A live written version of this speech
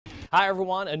Hi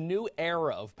everyone, a new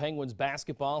era of Penguins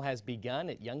basketball has begun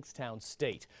at Youngstown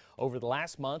State. Over the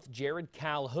last month, Jerrod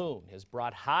Calhoun has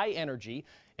brought high energy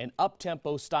and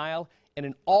up-tempo style and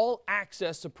an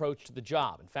all-access approach to the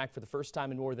job. In fact, for the first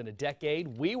time in more than a decade,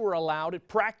 we were allowed at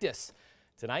practice.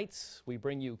 Tonight, we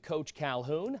bring you Coach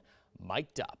Calhoun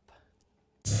mic'd up.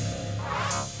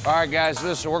 All right, guys,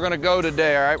 listen, we're going to go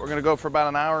today, all right? We're going to go for about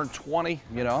an hour and 20.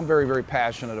 You know, I'm very, very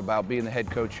passionate about being the head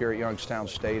coach here at Youngstown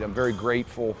State. I'm very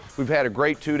grateful. We've had a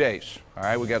great 2 days, all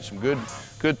right? We got some good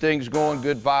things going,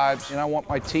 good vibes, and I want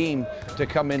my team to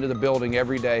come into the building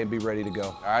every day and be ready to go.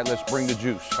 All right, let's bring the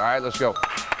juice. All right, let's go.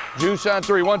 Juice on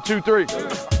 3, 1, 2, 3.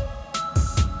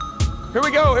 Here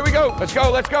we go, here we go. Let's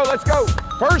go, let's go, let's go.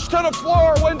 First to the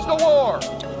floor wins the war.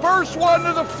 First one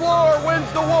to the floor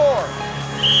wins the war.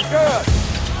 Good.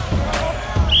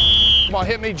 Come on,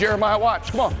 hit me, Jeremiah.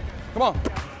 Watch. Come on. Come on.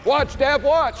 Watch, Dev.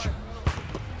 Watch.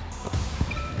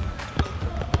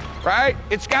 Right?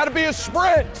 It's got to be a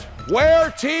sprint.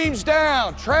 Wear teams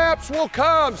down. Traps will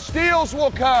come. Steals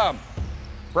will come.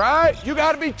 Right? You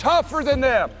got to be tougher than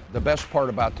them. The best part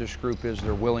about this group is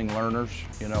they're willing learners.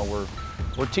 You know,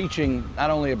 we're teaching not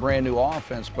only a brand new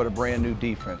offense, but a brand new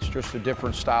defense, just a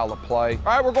different style of play.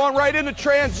 All right, we're going right into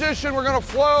transition. We're going to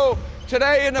flow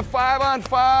today into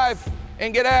 5-on-5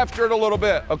 and get after it a little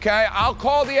bit, okay? I'll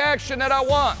call the action that I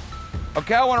want.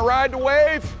 Okay, I want to ride the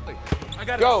wave. I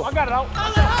got it go. out. I got it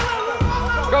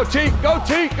out. Go T, go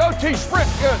T, go T, sprint,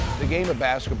 good. The game of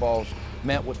basketball is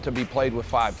meant to be played with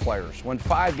 5 players. When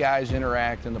 5 guys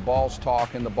interact and the ball's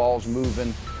talking, the ball's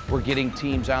moving, we're getting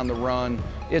teams on the run,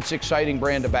 it's exciting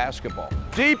brand of basketball.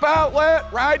 Deep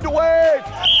outlet, ride the wave.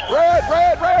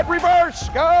 Red, reverse,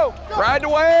 go. Ride the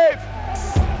wave.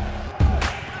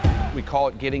 We call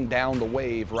it getting down the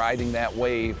wave, riding that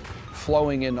wave,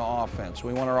 flowing into offense.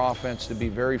 We want our offense to be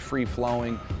very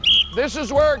free-flowing. This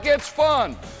is where it gets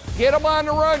fun. Get them on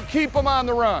the run, keep them on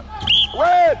the run.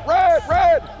 Red, left,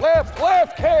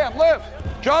 Cam,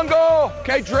 left. Jungle,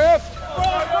 okay, drift.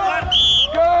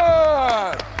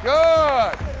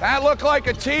 Good. That looked like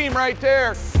a team right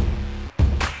there.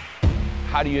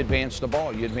 How do you advance the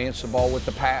ball? You advance the ball with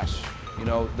the pass. You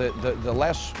know, the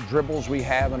less dribbles we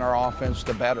have in our offense,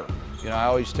 the better. You know, I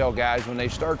always tell guys when they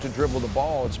start to dribble the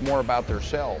ball, it's more about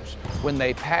themselves. When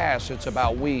they pass, it's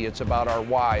about we, it's about our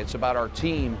why, it's about our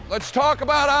team. Let's talk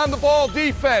about on-the-ball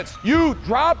defense. You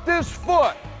drop this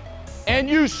foot and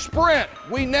you sprint.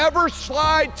 We never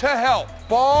slide to help.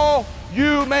 Ball,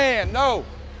 you man. No,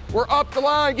 we're up the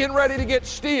line getting ready to get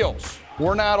steals.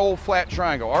 We're not old flat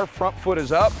triangle. Our front foot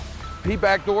is up. He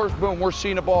backdoors, boom, we're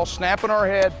seeing the ball, snapping our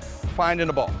head, finding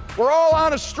the ball. We're all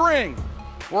on a string.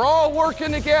 We're all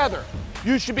working together.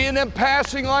 You should be in them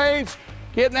passing lanes,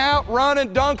 getting out,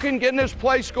 running, dunking, getting this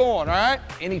place going, all right?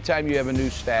 Anytime you have a new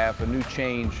staff, a new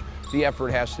change, the effort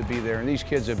has to be there, and these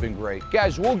kids have been great.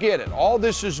 Guys, we'll get it. All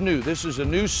this is new. This is a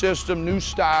new system, new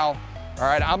style, all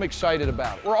right? I'm excited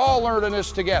about it. We're all learning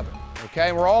this together,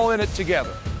 okay? We're all in it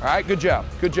together, all right? Good job,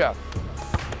 good job.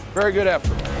 Very good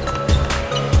effort.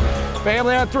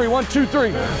 Family on 3, 1, 2,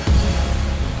 3.